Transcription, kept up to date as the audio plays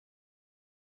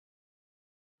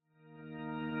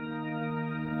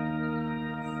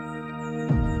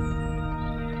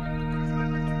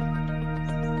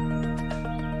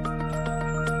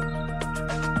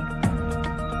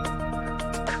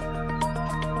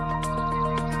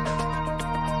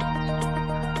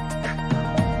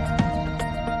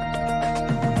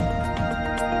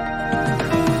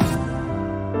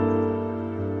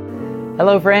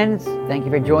Hello friends, thank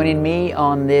you for joining me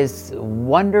on this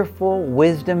wonderful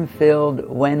wisdom-filled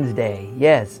Wednesday.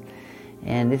 Yes,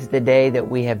 and this is the day that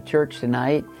we have church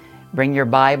tonight. Bring your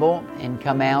Bible and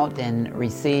come out and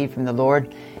receive from the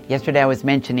Lord. Yesterday I was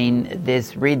mentioning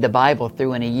this Read the Bible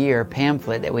Through in a Year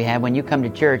pamphlet that we have. When you come to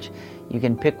church, you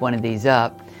can pick one of these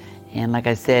up. And like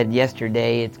I said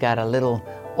yesterday, it's got a little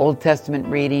Old Testament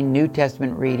reading, New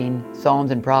Testament reading, Psalms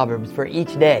and Proverbs for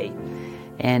each day.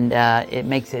 And it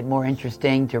makes it more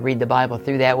interesting to read the Bible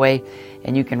through that way.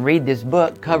 And you can read this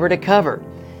book cover to cover.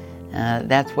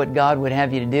 That's what God would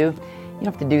have you to do. You don't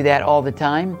have to do that all the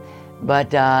time,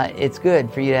 but it's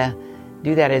good for you to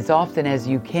do that as often as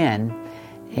you can.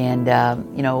 And,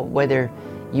 whether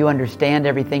you understand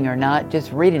everything or not,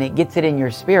 just reading it gets it in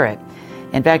your spirit.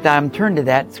 In fact, I'm turned to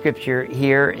that scripture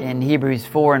here in Hebrews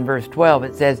 4 and verse 12.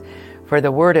 It says, "For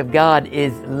the word of God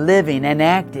is living and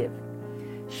active,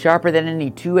 sharper than any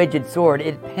two-edged sword.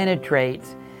 It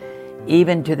penetrates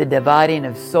even to the dividing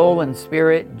of soul and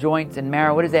spirit, joints and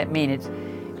marrow." What does that mean?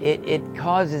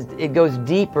 It goes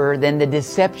deeper than the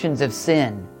deceptions of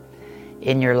sin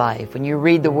in your life. When you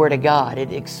read the Word of God,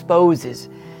 it exposes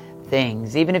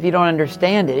things. Even if you don't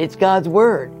understand it, it's God's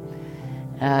Word.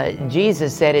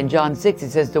 Jesus said in John 6, He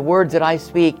says, "The words that I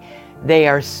speak, they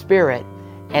are spirit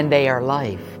and they are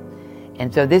life."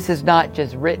 And so this is not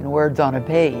just written words on a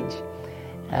page.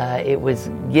 It was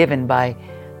given by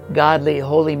godly,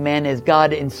 holy men as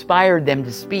God inspired them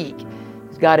to speak,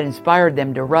 as God inspired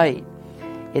them to write.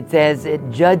 It says it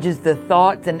judges the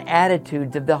thoughts and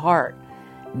attitudes of the heart.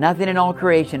 Nothing in all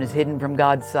creation is hidden from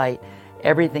God's sight.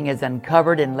 Everything is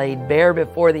uncovered and laid bare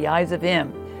before the eyes of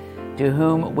Him to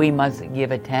whom we must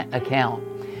give account.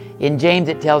 In James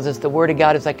it tells us the Word of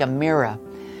God is like a mirror.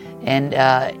 And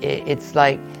it's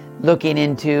like looking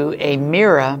into a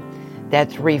mirror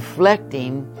that's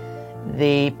reflecting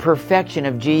the perfection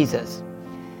of Jesus.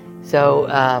 So,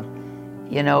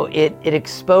 it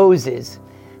exposes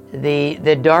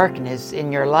the darkness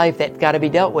in your life that's got to be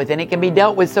dealt with. And it can be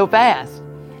dealt with so fast.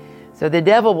 So the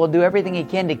devil will do everything he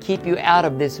can to keep you out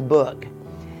of this book.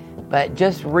 But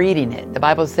just reading it, the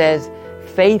Bible says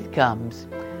faith comes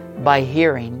by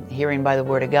hearing by the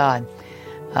Word of God.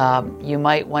 You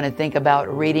might want to think about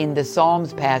reading the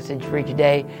Psalms passage for each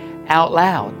day out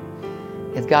loud.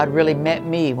 Because God really met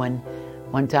me when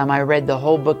one time I read the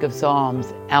whole book of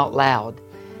Psalms out loud,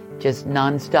 just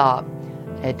nonstop.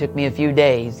 It took me a few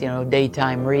days,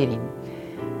 daytime reading.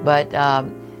 But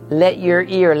let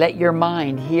your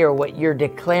mind hear what you're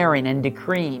declaring and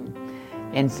decreeing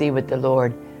and see what the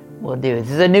Lord will do.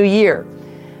 This is a new year,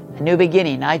 a new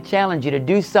beginning. I challenge you to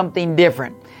do something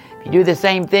different. If you do the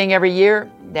same thing every year,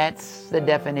 that's the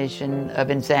definition of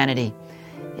insanity.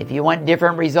 If you want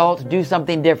different results, do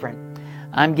something different.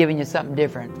 I'm giving you something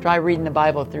different. Try reading the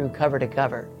Bible through cover to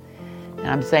cover. And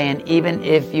I'm saying even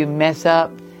if you mess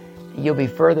up, you'll be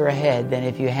further ahead than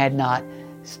if you had not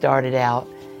started out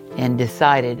and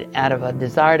decided, out of a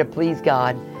desire to please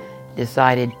God,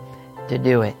 decided to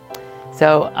do it.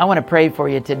 So I want to pray for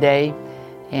you today,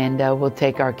 and we'll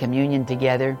take our communion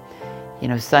together.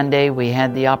 Sunday we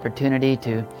had the opportunity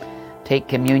to take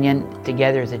communion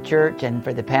together as a church and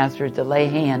for the pastors to lay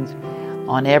hands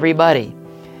on everybody.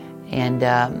 And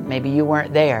maybe you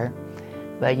weren't there,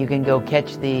 but you can go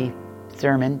catch the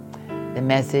sermon, the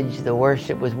message. The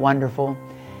worship was wonderful.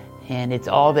 And it's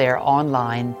all there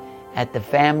online at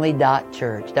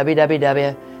thefamily.church,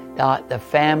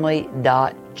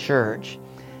 www.thefamily.church.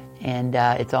 And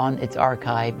it's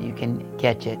archived. You can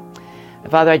catch it.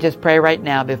 Father, I just pray right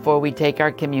now before we take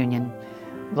our communion,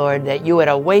 Lord, that you would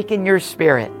awaken your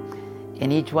spirit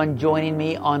in each one joining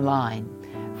me online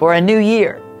for a new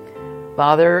year.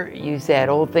 Father, you said,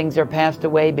 "Old things are passed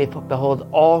away. Behold,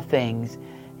 all things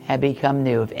have become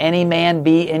new. If any man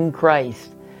be in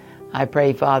Christ," I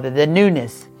pray, Father, the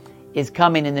newness is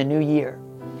coming in the new year.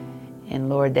 And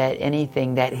Lord, that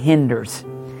anything that hinders,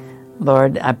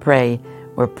 Lord, I pray,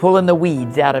 we're pulling the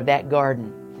weeds out of that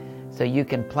garden so you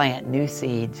can plant new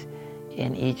seeds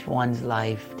in each one's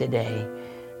life today.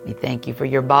 We thank you for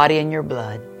your body and your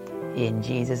blood. In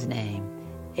Jesus' name,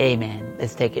 amen.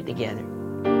 Let's take it together.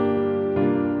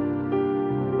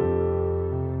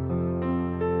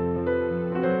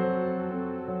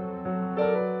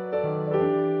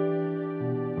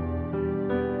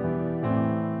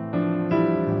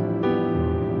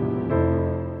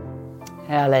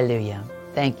 Hallelujah.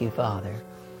 Thank you, Father.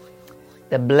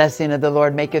 The blessing of the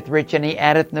Lord maketh rich, and He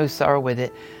addeth no sorrow with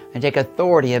it. And take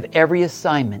authority of every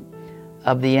assignment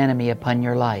of the enemy upon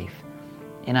your life.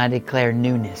 And I declare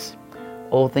newness.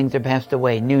 Old things are passed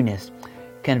away. Newness.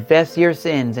 Confess your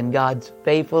sins, and God's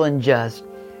faithful and just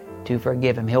to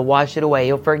forgive him. He'll wash it away.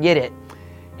 He'll forget it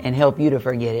and help you to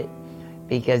forget it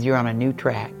because you're on a new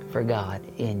track for God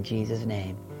in Jesus'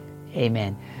 name.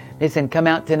 Amen. Listen, come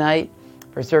out tonight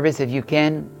for service if you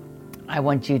can. I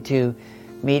want you to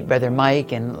meet Brother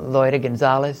Mike and Loida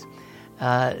Gonzalez.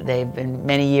 They've been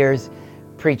many years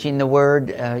preaching the Word,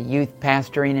 youth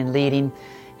pastoring and leading.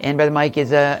 And Brother Mike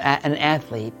is an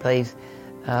athlete, plays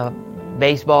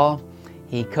baseball.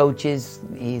 He coaches.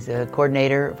 He's a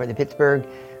coordinator for the Pittsburgh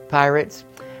Pirates.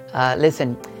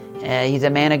 Listen, he's a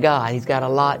man of God. He's got a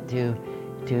lot to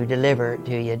deliver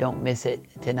to you. Don't miss it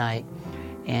tonight.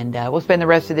 And we'll spend the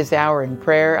rest of this hour in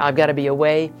prayer. I've got to be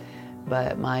away,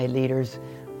 but my leaders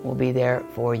will be there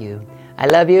for you. I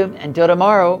love you. Until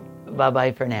tomorrow,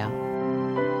 bye-bye for now.